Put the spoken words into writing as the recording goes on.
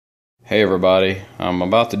Hey everybody, I'm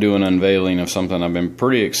about to do an unveiling of something I've been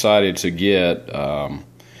pretty excited to get.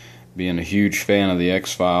 Being a huge fan of the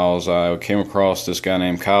X Files, I came across this guy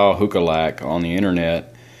named Huculak on the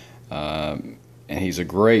internet, and he's a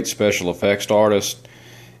great special effects artist,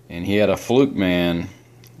 and he had a Flukeman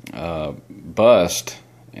bust,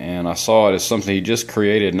 and I saw it as something he just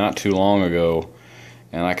created not too long ago,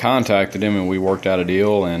 and I contacted him and we worked out a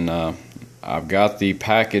deal, and I've got the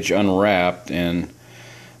package unwrapped and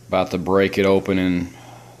about to break it open and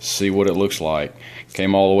see what it looks like.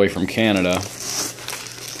 Came all the way from Canada,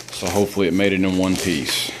 so hopefully it made it in one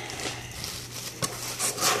piece.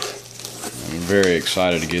 I'm very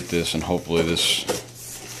excited to get this, and hopefully this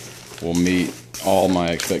will meet all my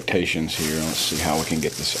expectations here. Let's see how we can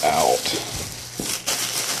get this out.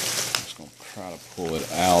 Just gonna try to pull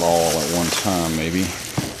it out all at one time, maybe.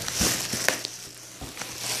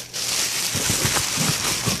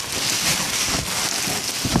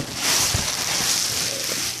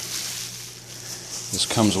 This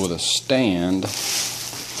comes with a stand,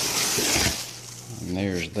 and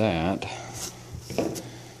there's that.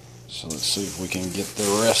 So let's see if we can get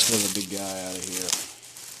the rest of the big guy out of here.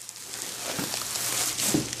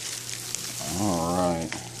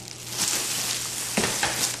 Alright.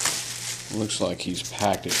 Looks like he's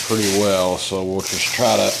packed it pretty well, so we'll just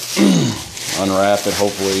try to unwrap it,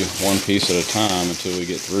 hopefully one piece at a time until we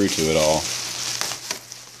get through to it all.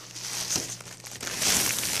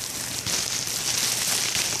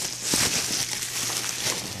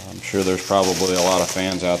 I'm sure there's probably a lot of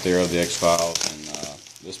fans out there of the X Files, and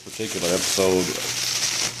this particular episode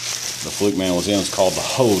the Flukeman was in is called The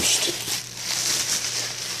Host,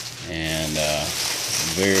 and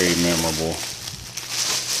very memorable.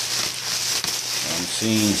 I'm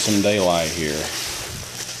seeing some daylight here.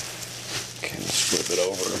 Okay, let's flip it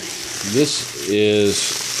over. This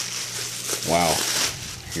is, wow,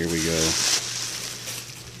 here we go.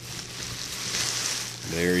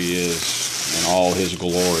 There he is in all his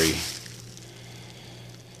glory.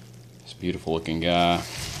 This beautiful looking guy.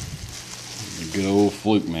 Good old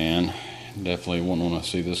Flukeman. Definitely wouldn't want to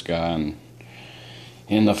see this guy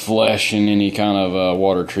in the flesh in any kind of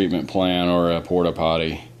water treatment plant or a porta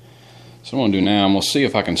potty. So what I'm going to do now, I'm going to see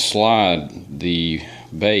if I can slide the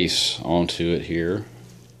base onto it here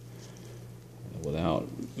without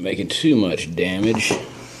making too much damage.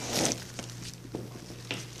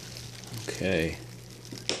 Okay.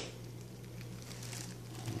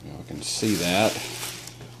 I can see that.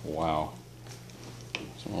 Wow.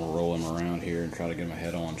 So I'm going to roll him around here and try to get him a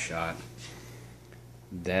head-on shot.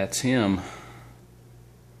 That's him.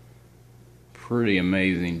 Pretty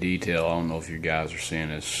amazing detail. I don't know if you guys are seeing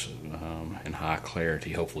this in high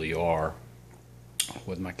clarity. Hopefully you are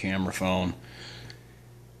with my camera phone.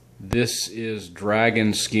 This is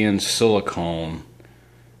dragon skin silicone,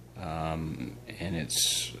 and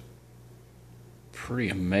it's pretty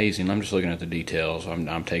amazing. I'm just looking at the details.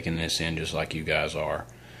 I'm taking this in just like you guys are.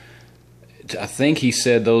 I think he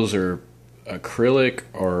said those are acrylic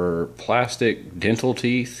or plastic dental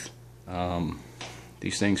teeth.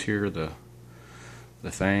 These things here, the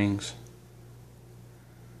fangs.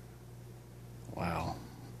 Wow.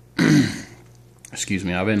 Excuse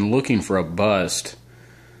me. I've been looking for a bust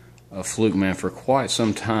of Flukeman for quite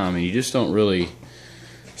some time, and you just don't really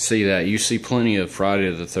see that. You see plenty of Friday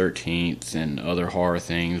the 13th and other horror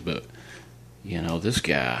things, but you know, this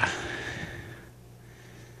guy,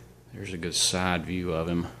 there's a good side view of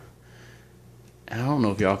him. I don't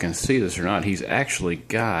know if y'all can see this or not. He's actually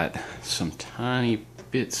got some tiny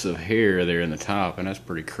bits of hair there in the top, and that's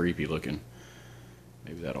pretty creepy looking.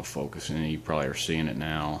 Maybe that'll focus in. You probably are seeing it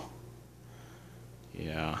now.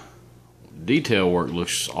 Yeah. Detail work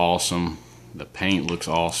looks awesome. The paint looks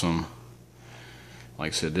awesome.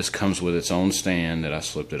 Like I said, this comes with its own stand that I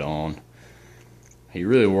slipped it on. He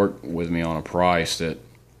really worked with me on a price that,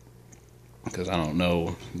 because I don't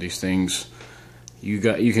know these things. You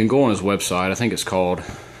can go on his website. I think it's called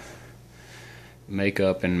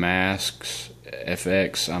Makeup and Masks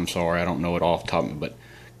FX. I'm sorry, I don't know it off the top, but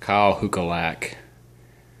Kyle Huculak,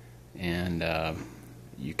 and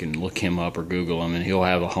you can look him up or Google him, and he'll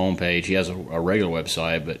have a homepage. He has a regular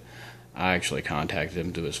website, but I actually contacted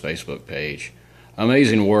him through his Facebook page.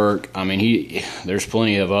 Amazing work. I mean, there's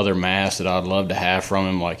plenty of other masks that I'd love to have from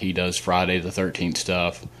him, like he does Friday the 13th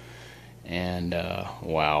stuff, and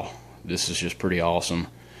wow, this is just pretty awesome.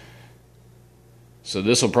 So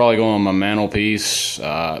this will probably go on my mantelpiece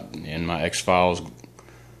in my X Files.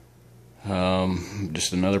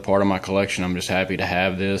 Just another part of my collection. I'm just happy to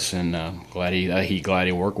have this, and glad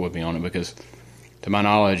he worked with me on it, because to my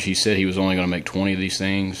knowledge he said he was only going to make 20 of these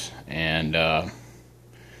things, and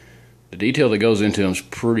The detail that goes into them is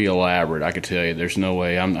pretty elaborate. I could tell you, there's no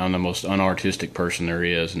way. I'm the most unartistic person there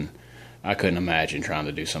is, and I couldn't imagine trying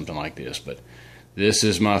to do something like this. But this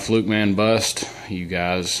is my Flukeman Bust. You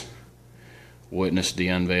guys witnessed the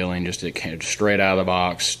unveiling. Just it came straight out of the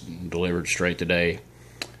box, delivered straight today,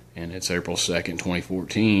 and it's April 2nd,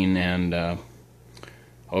 2014. And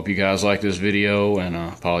hope you guys like this video, and I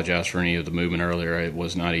apologize for any of the movement earlier. It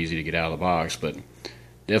was not easy to get out of the box, but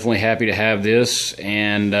definitely happy to have this,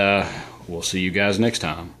 and we'll see you guys next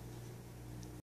time.